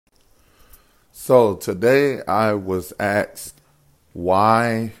So today I was asked,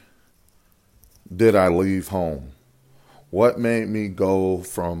 why did I leave home? What made me go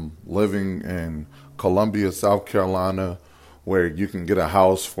from living in Columbia, South Carolina, where you can get a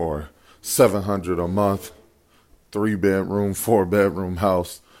house for $700 a month, 3 bedroom, 4 bedroom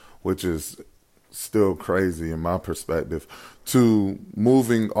house, which is still crazy in my perspective, to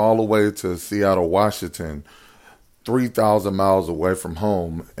moving all the way to Seattle, Washington, 3,000 miles away from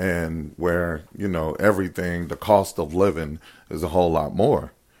home, and where, everything, the cost of living is a whole lot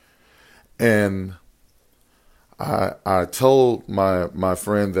more. And I told my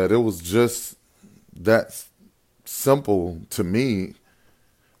friend that it was just that simple to me,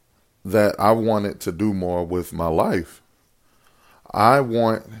 that I wanted to do more with my life. I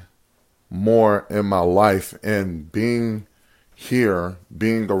want more in my life, and being here,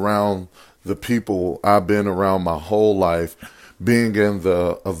 being around the people I've been around my whole life, being in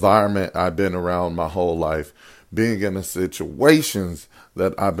the environment I've been around my whole life, being in the situations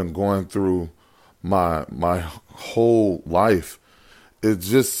that I've been going through my whole life, it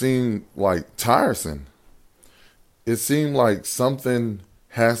just seemed like tiresome. It seemed like something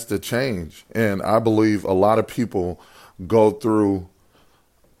has to change. And I believe a lot of people go through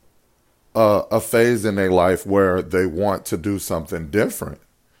a phase in their life where they want to do something different.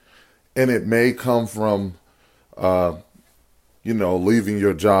 And it may come from, leaving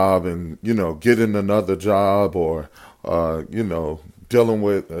your job and, getting another job, or, dealing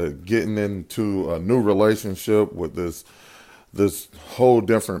with getting into a new relationship with this whole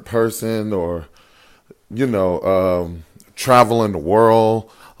different person, or, traveling the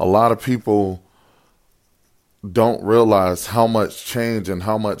world. A lot of people don't realize how much change and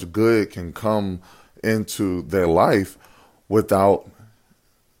how much good can come into their life without,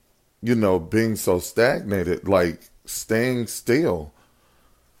 being so stagnated, like staying still.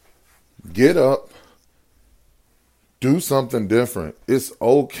 Get up, do something different. It's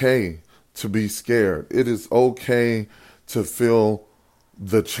okay to be scared. It is okay to feel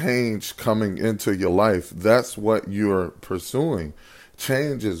the change coming into your life. That's what you're pursuing.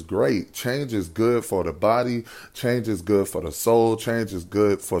 Change is great. Change is good for the body. Change is good for the soul. Change is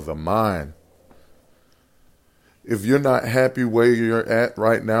good for the mind. If you're not happy where you're at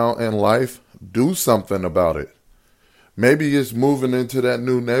right now in life, do something about it. Maybe it's moving into that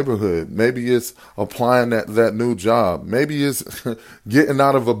new neighborhood. Maybe it's applying that new job. Maybe it's getting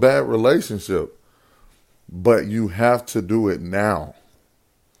out of a bad relationship. But you have to do it now.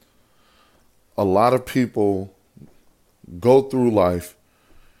 A lot of people go through life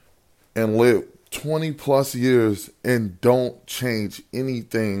and live 20 plus years and don't change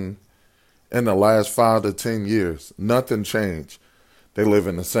anything in the last 5 to 10 years. Nothing changed. They live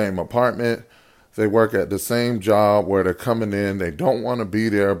in the same apartment. They work at the same job where they're coming in. They don't want to be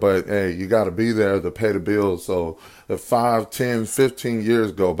there, but hey, you got to be there to pay the bills. So if 5, 10, 15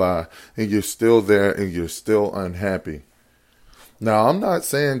 years go by and you're still there and you're still unhappy. Now, I'm not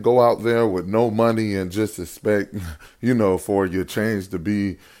saying go out there with no money and just expect, for your change to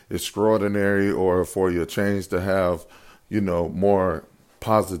be extraordinary, or for your change to have, more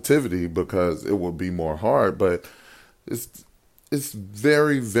positivity, because it will be more hard. But it's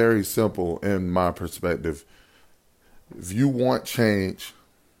very, very simple in my perspective. If you want change,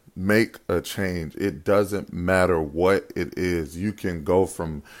 make a change. It doesn't matter what it is. You can go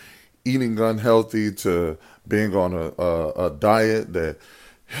from eating unhealthy to being on a diet that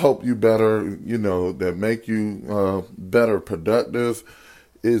help you better, that make you better productive.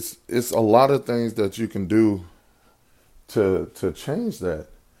 It's a lot of things that you can do to change that.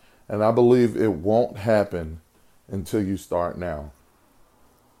 And I believe it won't happen until you start now.